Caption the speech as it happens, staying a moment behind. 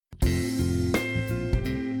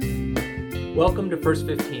Welcome to First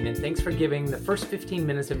 15, and thanks for giving the first 15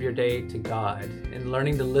 minutes of your day to God and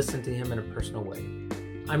learning to listen to Him in a personal way.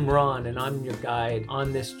 I'm Ron, and I'm your guide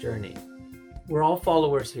on this journey. We're all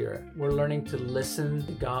followers here. We're learning to listen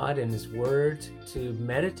to God and His Word, to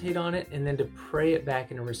meditate on it, and then to pray it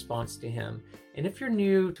back in a response to Him. And if you're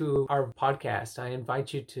new to our podcast, I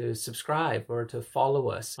invite you to subscribe or to follow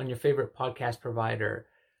us on your favorite podcast provider.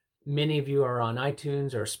 Many of you are on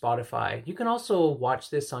iTunes or Spotify. You can also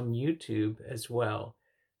watch this on YouTube as well.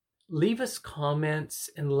 Leave us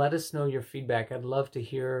comments and let us know your feedback. I'd love to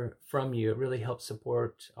hear from you. It really helps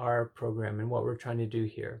support our program and what we're trying to do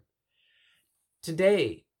here.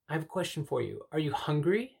 Today, I have a question for you. Are you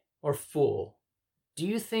hungry or full? Do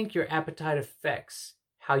you think your appetite affects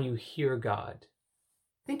how you hear God?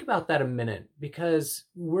 Think about that a minute, because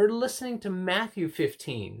we're listening to Matthew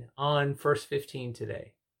 15 on First 15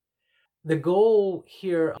 today. The goal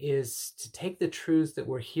here is to take the truths that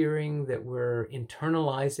we're hearing, that we're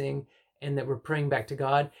internalizing, and that we're praying back to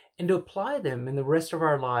God, and to apply them in the rest of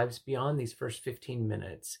our lives beyond these first 15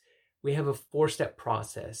 minutes. We have a 4-step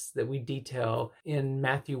process that we detail in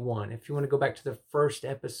Matthew 1. If you want to go back to the first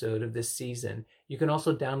episode of this season, you can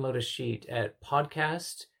also download a sheet at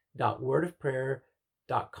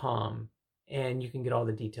podcast.wordofprayer.com, and you can get all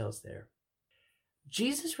the details there.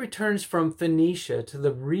 Jesus returns from Phoenicia to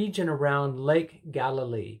the region around Lake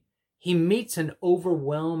Galilee. He meets an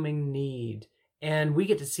overwhelming need, and we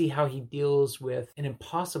get to see how he deals with an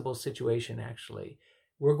impossible situation, actually.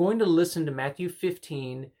 We're going to listen to Matthew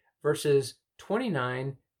 15, verses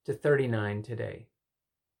 29 to 39 today.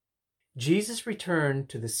 Jesus returned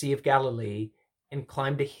to the Sea of Galilee and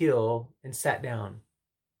climbed a hill and sat down.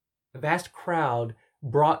 A vast crowd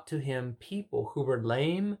brought to him people who were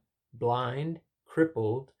lame, blind,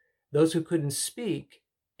 crippled, those who couldn't speak,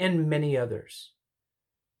 and many others.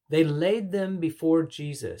 They laid them before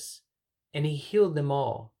Jesus, and he healed them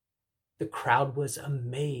all. The crowd was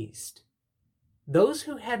amazed. Those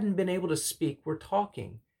who hadn't been able to speak were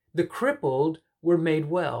talking. The crippled were made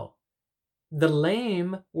well. The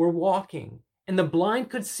lame were walking, and the blind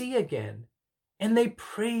could see again. And they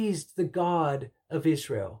praised the God of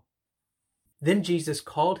Israel. Then Jesus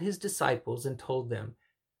called his disciples and told them,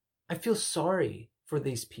 I feel sorry for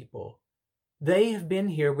these people. They have been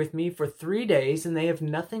here with me for 3 days and they have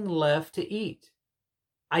nothing left to eat.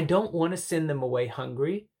 I don't want to send them away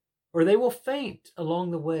hungry, or they will faint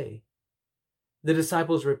along the way. The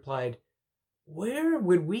disciples replied, Where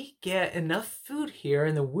would we get enough food here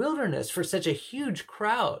in the wilderness for such a huge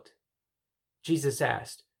crowd? Jesus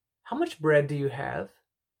asked, How much bread do you have?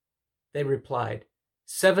 They replied,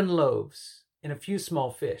 7 loaves and a few small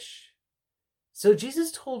fish. So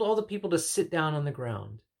Jesus told all the people to sit down on the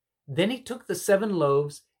ground. Then he took the 7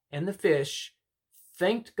 loaves and the fish,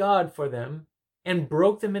 thanked God for them, and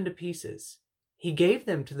broke them into pieces. He gave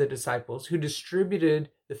them to the disciples, who distributed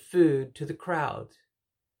the food to the crowd.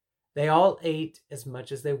 They all ate as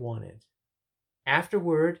much as they wanted.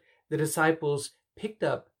 Afterward, the disciples picked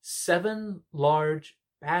up 7 large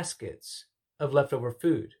baskets of leftover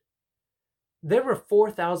food. There were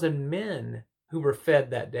 4,000 men who were fed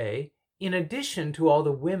that day, in addition to all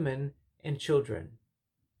the women and children.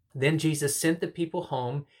 Then Jesus sent the people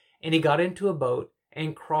home, and he got into a boat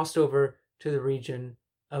and crossed over to the region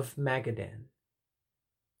of Magadan.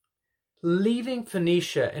 Leaving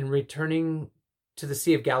Phoenicia and returning to the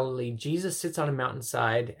Sea of Galilee, Jesus sits on a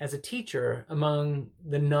mountainside as a teacher among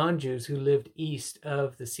the non-Jews who lived east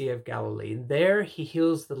of the Sea of Galilee. And there he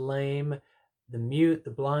heals the lame, the mute,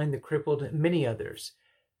 the blind, the crippled, and many others.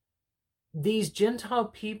 These Gentile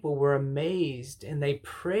people were amazed and they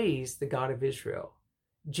praised the God of Israel.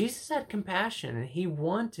 Jesus had compassion and he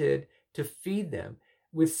wanted to feed them.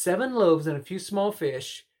 With 7 loaves and a few small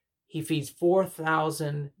fish, he feeds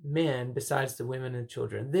 4,000 men besides the women and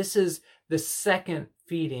children. This is the second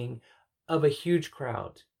feeding of a huge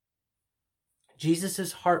crowd.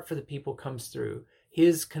 Jesus' heart for the people comes through.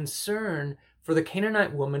 His concern for the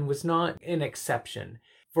Canaanite woman was not an exception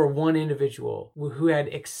for one individual who had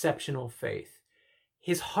exceptional faith.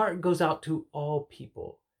 His heart goes out to all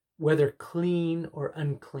people, whether clean or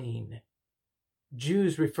unclean.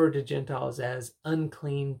 Jews referred to Gentiles as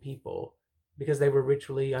unclean people because they were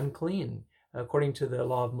ritually unclean, according to the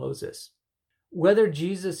law of Moses. Whether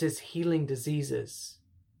Jesus is healing diseases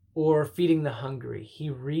or feeding the hungry, he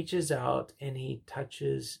reaches out and he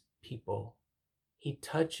touches people. He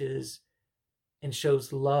touches and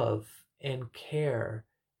shows love and care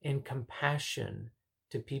and compassion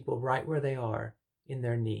to people right where they are in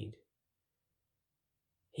their need.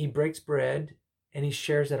 He breaks bread and he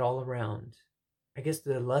shares it all around. I guess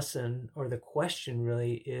the lesson or the question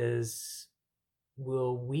really is,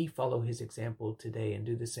 will we follow his example today and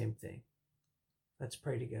do the same thing? Let's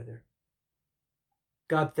pray together.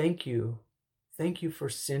 God, thank you. Thank you for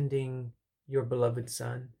sending your beloved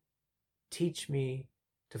Son. Teach me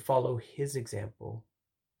to follow his example.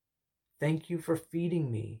 Thank you for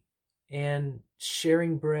feeding me and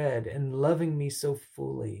sharing bread and loving me so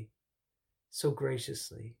fully, so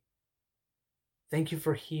graciously. Thank you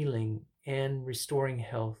for healing and restoring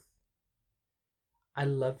health. I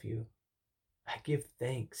love you. I give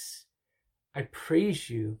thanks. I praise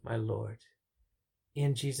you, my Lord.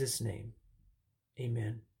 In Jesus' name,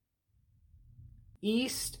 amen.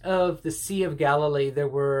 East of the Sea of Galilee, there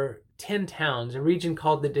were 10 towns, a region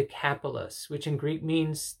called the Decapolis, which in Greek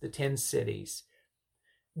means the 10 cities.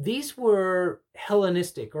 These were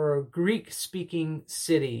Hellenistic or Greek-speaking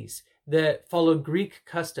cities that followed Greek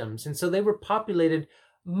customs, and so they were populated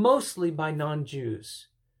mostly by non-Jews.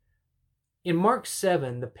 In Mark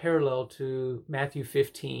 7, the parallel to Matthew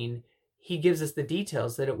 15, he gives us the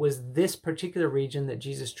details that it was this particular region that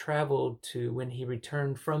Jesus traveled to when he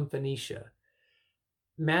returned from Phoenicia.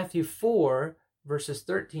 Matthew 4, verses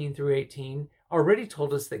 13 through 18, already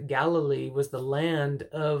told us that Galilee was the land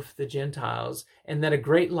of the Gentiles and that a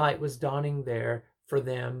great light was dawning there for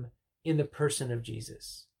them in the person of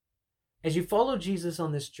Jesus. As you follow Jesus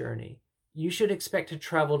on this journey, you should expect to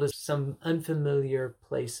travel to some unfamiliar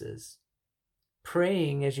places.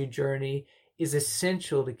 Praying as you journey is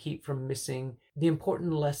essential to keep from missing the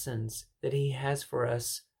important lessons that he has for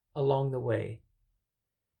us along the way.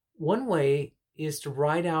 One way is to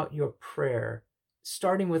write out your prayer,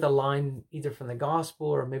 starting with a line either from the gospel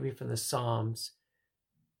or maybe from the Psalms.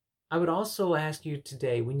 I would also ask you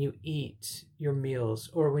today, when you eat your meals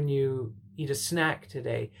or when you eat a snack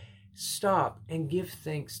today, stop and give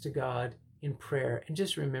thanks to God in prayer and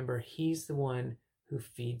just remember he's the one who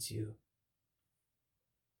feeds you.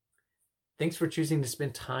 Thanks for choosing to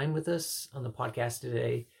spend time with us on the podcast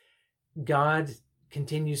today. God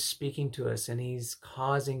continues speaking to us and he's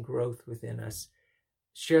causing growth within us.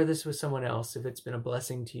 Share this with someone else if it's been a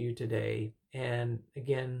blessing to you today. And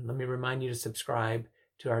again, let me remind you to subscribe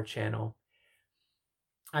to our channel.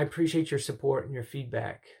 I appreciate your support and your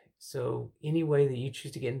feedback. So any way that you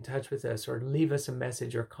choose to get in touch with us or leave us a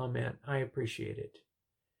message or comment, I appreciate it.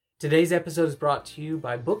 Today's episode is brought to you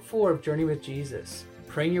by Book 4 of Journey with Jesus,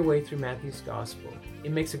 Praying Your Way Through Matthew's Gospel.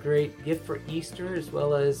 It makes a great gift for Easter as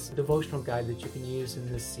well as a devotional guide that you can use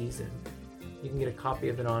in this season. You can get a copy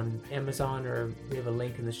of it on Amazon or we have a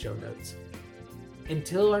link in the show notes.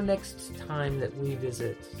 Until our next time that we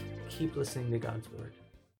visit, keep listening to God's Word.